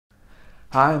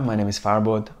Hi, my name is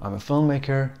Farbod. I'm a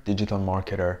filmmaker, digital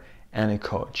marketer, and a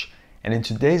coach. And in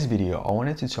today's video, I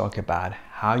wanted to talk about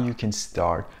how you can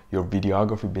start your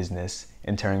videography business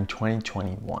entering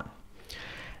 2021.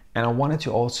 And I wanted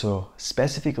to also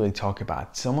specifically talk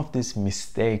about some of these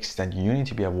mistakes that you need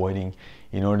to be avoiding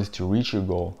in order to reach your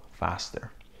goal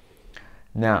faster.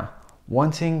 Now,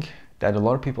 one thing that a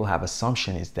lot of people have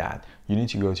assumption is that you need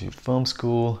to go to film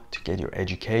school to get your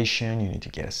education, you need to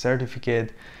get a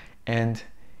certificate, and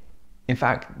in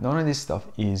fact, none of this stuff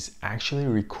is actually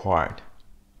required.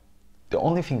 The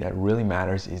only thing that really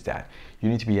matters is that you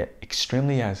need to be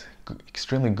extremely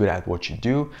good at what you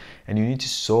do, and you need to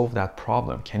solve that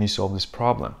problem. Can you solve this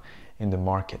problem in the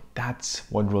market? That's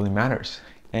what really matters.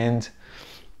 And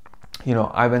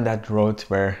I went that road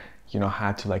where I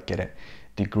had to get a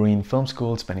degree in film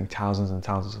school, spending thousands and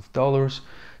thousands of dollars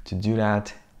to do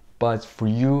that. But for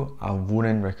you, I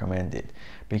wouldn't recommend it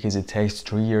because it takes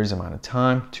 3 years amount of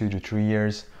time, 2 to 3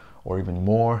 years or even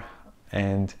more.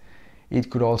 And it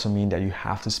could also mean that you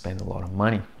have to spend a lot of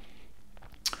money.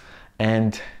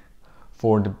 And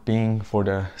for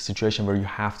the situation where you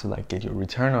have to get your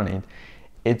return on it,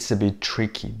 it's a bit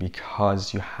tricky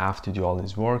because you have to do all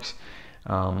these works,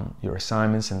 your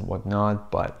assignments and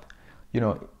whatnot, but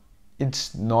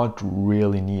it's not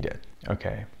really needed,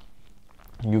 okay?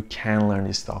 You can learn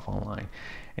this stuff online.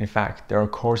 In fact, there are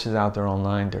courses out there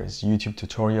online, there's YouTube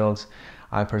tutorials.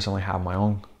 I personally have my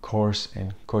own course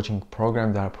and coaching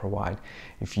program that I provide.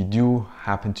 If you do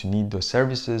happen to need those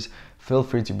services, feel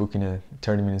free to book in a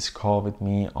 30-minute call with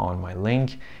me on my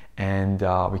link, and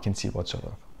we can see what sort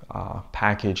of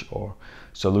package or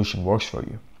solution works for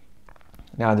you.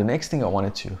 Now, the next thing I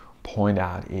wanted to point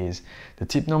out is the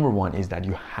tip number 1 is that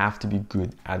you have to be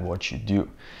good at what you do.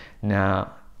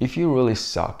 Now, if you really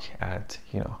suck at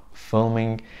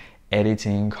filming,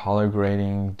 editing, color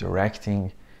grading,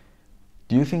 directing,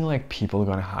 do you think people are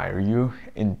gonna hire you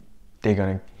and they're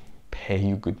gonna pay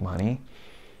you good money?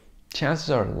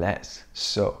 Chances are less.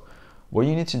 So what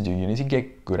you need to do, you need to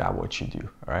get good at what you do,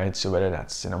 all right? So whether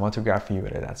that's cinematography,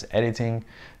 whether that's editing,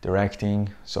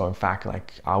 directing. So in fact,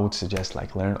 I would suggest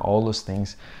learn all those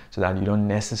things so that you don't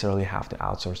necessarily have to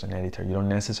outsource an editor. You don't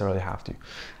necessarily have to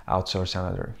outsource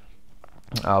another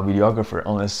videographer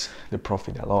unless the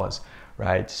profit allows,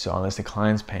 right? So unless the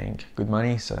client's paying good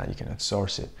money so that you can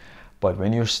outsource it. But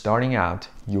when you're starting out,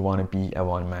 you want to be a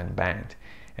one-man band.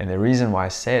 And the reason why I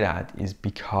say that is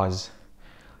because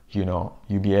you'll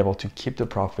be able to keep the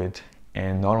profit,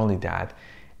 and not only that,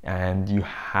 and you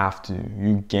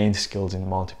gain skills in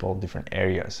multiple different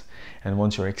areas. And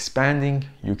once you're expanding,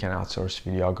 you can outsource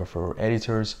videographer or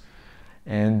editors.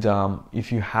 And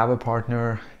if you have a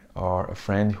partner or a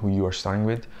friend who you are starting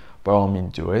with, by all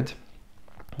means do it.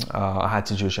 I had a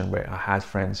situation where I had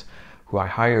friends who I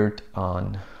hired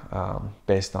on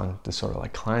based on the sort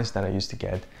of clients that I used to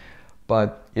get,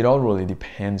 but it all really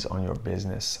depends on your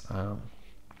business.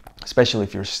 Especially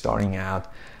if you're starting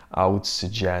out, I would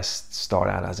suggest start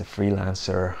out as a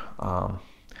freelancer,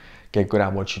 get good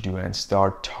at what you do, and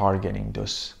start targeting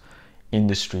those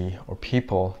industry or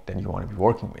people that you want to be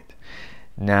working with.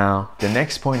 Now, the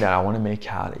next point that I want to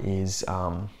make out is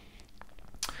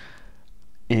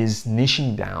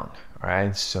niching down,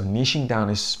 right? So niching down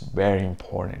is very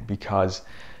important because,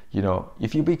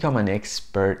 if you become an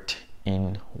expert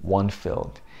in one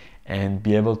field and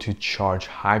be able to charge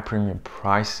high premium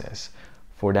prices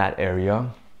for that area,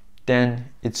 then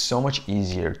it's so much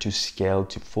easier to scale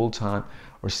to full-time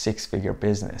or six-figure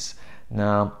business.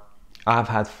 Now, I've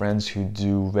had friends who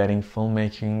do wedding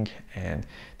filmmaking and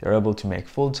they're able to make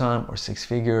full-time or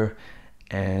six-figure,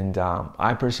 and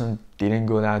I personally didn't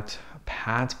go that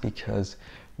path because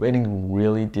wedding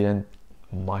really didn't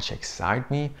much excite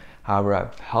me. However,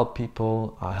 I've helped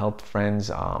people, helped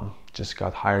friends, just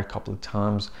got hired a couple of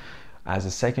times as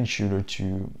a second shooter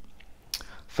to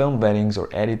film weddings or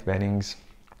edit weddings,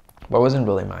 but it wasn't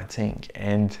really my thing,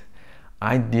 and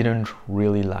I didn't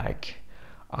really like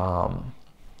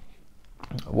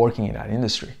working in that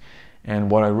industry.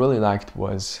 And what I really liked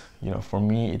was, for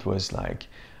me, it was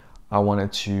I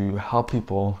wanted to help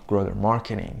people grow their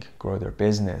marketing, grow their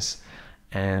business,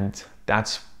 and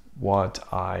that's what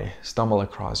I stumbled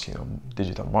across,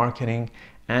 digital marketing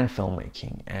and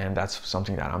filmmaking, and that's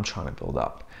something that I'm trying to build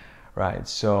up, right?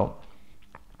 So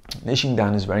niching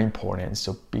down is very important.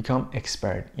 So become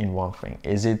expert in one thing.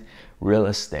 Is it real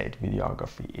estate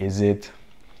videography? Is it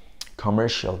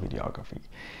commercial videography?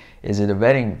 Is it a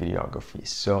wedding videography?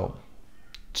 So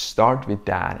start with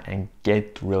that and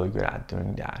get really good at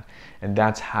doing that. And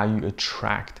that's how you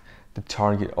attract the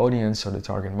target audience or the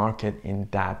target market in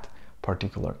that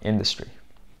particular industry.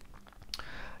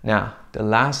 Now, the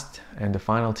last and the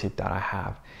final tip that I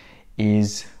have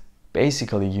is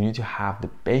basically you need to have the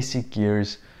basic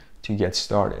gears to get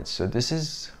started. So this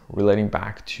is relating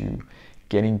back to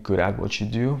getting good at what you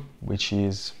do, which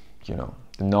is,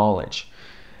 the knowledge,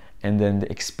 and then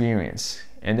the experience.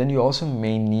 And then you also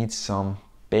may need some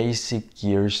basic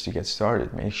gears to get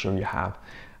started. Make sure you have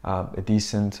a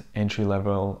decent entry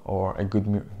level or a good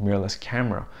mirrorless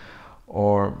camera,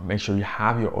 or make sure you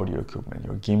have your audio equipment,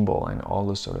 your gimbal, and all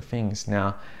those sort of things.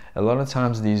 Now, a lot of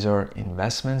times these are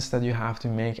investments that you have to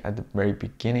make at the very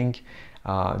beginning.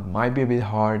 It might be a bit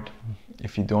hard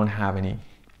if you don't have any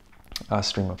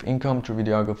stream of income through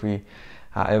videography.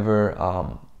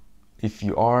 However, if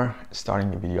you are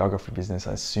starting a videography business,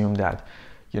 I assume that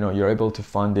you're able to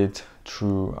fund it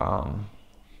through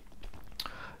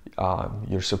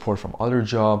your support from other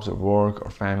jobs or work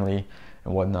or family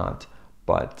and whatnot.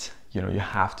 But you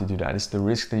have to do that. It's the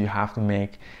risk that you have to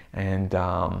make, and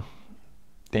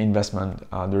the investment,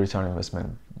 the return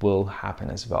investment will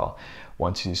happen as well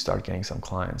once you start getting some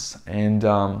clients. And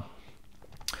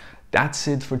that's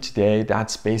it for today.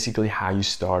 That's basically how you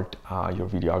start your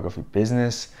videography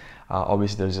business.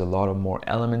 Obviously, there's a lot of more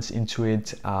elements into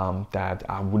it that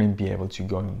I wouldn't be able to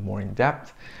go more in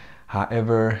depth.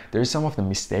 However, there's some of the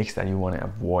mistakes that you want to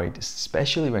avoid,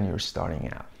 especially when you're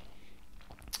starting out.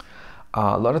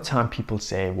 A lot of time people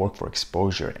say work for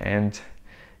exposure, and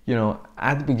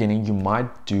at the beginning you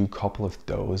might do a couple of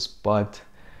those, but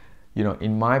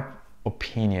in my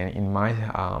opinion, in my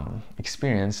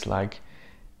experience, like,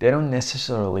 they don't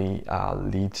necessarily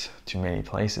lead to many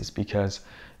places, because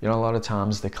a lot of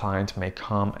times the client may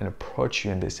come and approach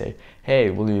you and they say, hey,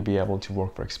 will you be able to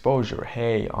work for exposure?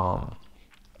 Hey,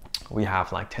 we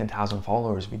have like 10,000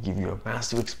 followers, we give you a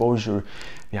massive exposure,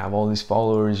 we have all these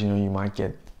followers, you might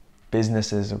get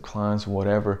businesses or clients,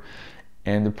 whatever.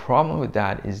 And the problem with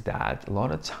that is that a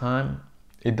lot of time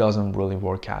it doesn't really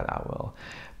work out that well,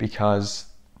 because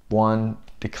one,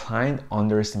 the client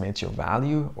underestimates your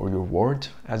value or your worth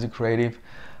as a creative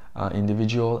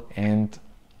individual, and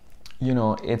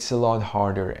it's a lot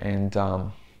harder, and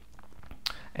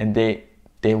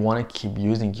they want to keep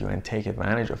using you and take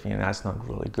advantage of you, and that's not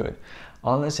really good.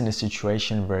 Unless in a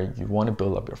situation where you want to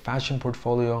build up your fashion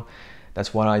portfolio.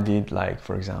 That's what I did. Like,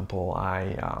 for example,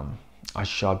 I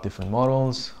shot different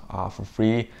models for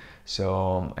free,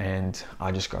 and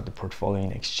I just got the portfolio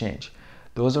in exchange.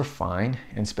 Those are fine,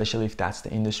 and especially if that's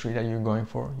the industry that you're going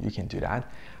for, you can do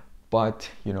that. But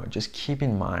just keep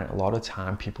in mind, a lot of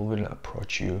time people will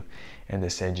approach you and they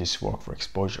say just work for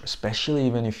exposure, especially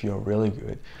even if you're really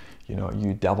good.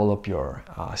 You develop your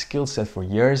skill set for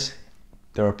years.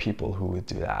 There are people who would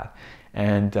do that,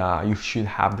 and you should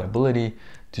have the ability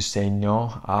to say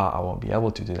no, I won't be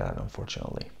able to do that,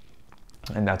 unfortunately.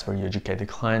 And that's where you educate the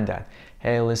client that,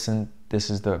 hey, listen, this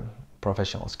is the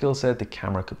professional skill set, the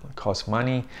camera costs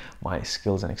money, my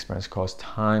skills and experience cost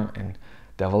time and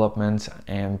development,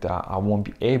 and I won't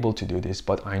be able to do this,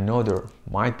 but I know there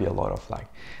might be a lot of like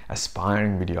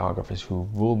aspiring videographers who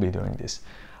will be doing this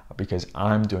because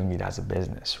I'm doing it as a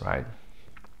business, right?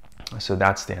 So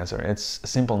that's the answer. It's a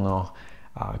simple no,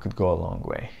 could go a long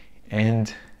way.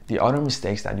 And the other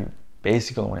mistakes that you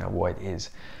basically want to avoid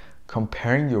is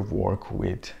comparing your work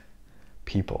with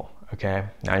people, okay?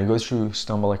 Now you go through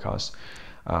stumble across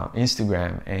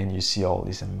Instagram and you see all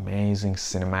these amazing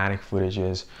cinematic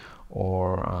footages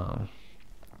or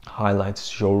highlights,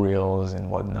 show reels and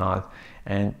whatnot,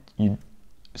 and you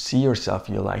see yourself,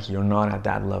 you're not at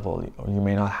that level, or you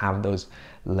may not have those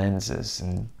lenses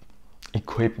and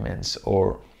equipments,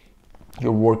 or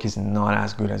your work is not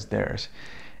as good as theirs.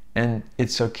 And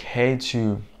it's okay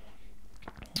to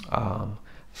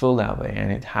feel that way,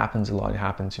 and it happens a lot. It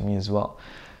happened to me as well.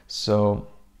 So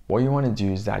what you want to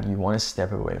do is that you want to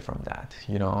step away from that.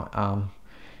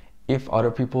 If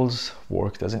other people's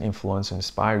work doesn't influence or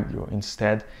inspire you,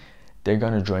 instead they're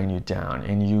going to drain you down,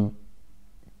 and you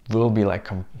will be like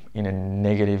in a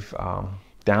negative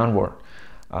downward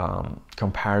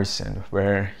comparison,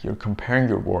 where you're comparing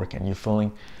your work and you're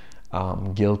feeling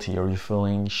guilty, or you're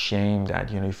feeling shame that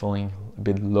you're feeling a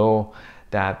bit low,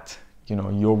 that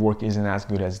your work isn't as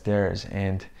good as theirs,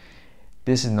 and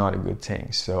this is not a good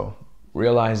thing. So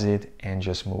realize it and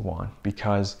just move on,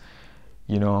 because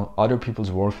other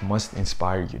people's work must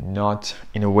inspire you, not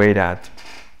in a way that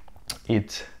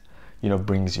it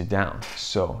brings you down.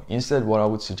 So instead, what I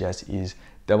would suggest is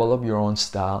develop your own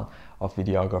style of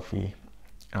videography.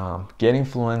 Get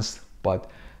influenced, but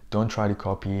don't try to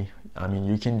copy. I mean,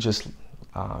 you can just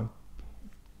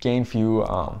gain few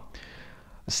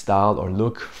style or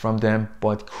look from them,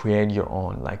 but create your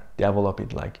own, like develop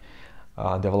it, like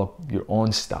develop your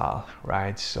own style,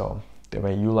 right? So the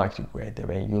way you like to create, the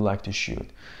way you like to shoot,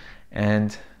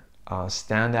 and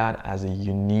stand out as a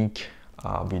unique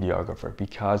videographer,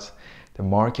 because the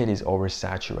market is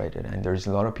oversaturated and there's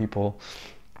a lot of people,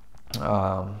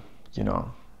 you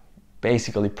know,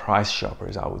 basically price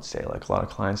shoppers, I would say. Like a lot of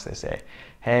clients, they say,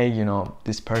 hey, you know,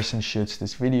 this person shoots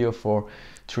this video for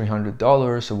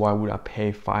 $300, so why would I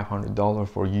pay $500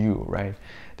 for you, right?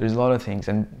 There's a lot of things,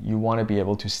 and you want to be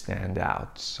able to stand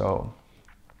out. So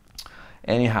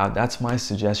anyhow, that's my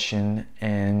suggestion,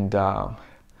 and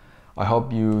I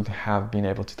hope you have been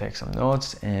able to take some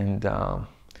notes, and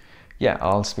yeah,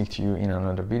 I'll speak to you in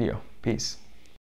another video. Peace.